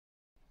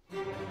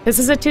This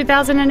is a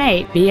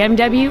 2008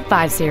 BMW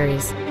 5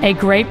 Series, a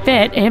great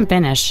fit and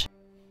finish.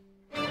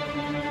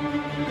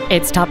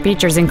 Its top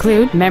features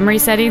include memory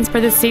settings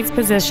for the seat's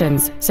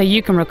positions, so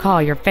you can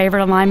recall your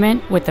favorite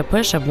alignment with the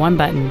push of one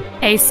button,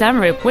 a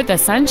sunroof with a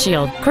sun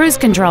shield, cruise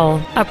control,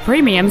 a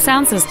premium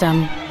sound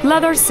system,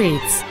 leather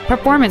seats,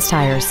 performance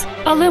tires,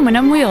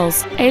 aluminum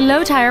wheels, a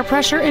low tire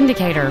pressure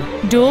indicator,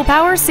 dual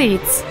power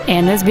seats,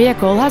 and this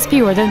vehicle has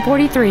fewer than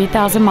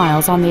 43,000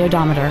 miles on the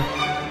odometer.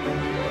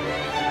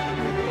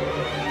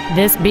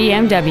 This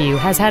BMW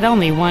has had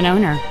only one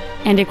owner,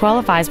 and it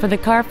qualifies for the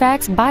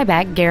Carfax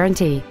buyback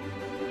guarantee.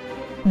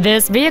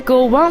 This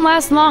vehicle won't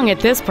last long at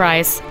this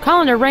price.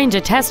 Call and arrange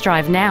a test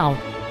drive now.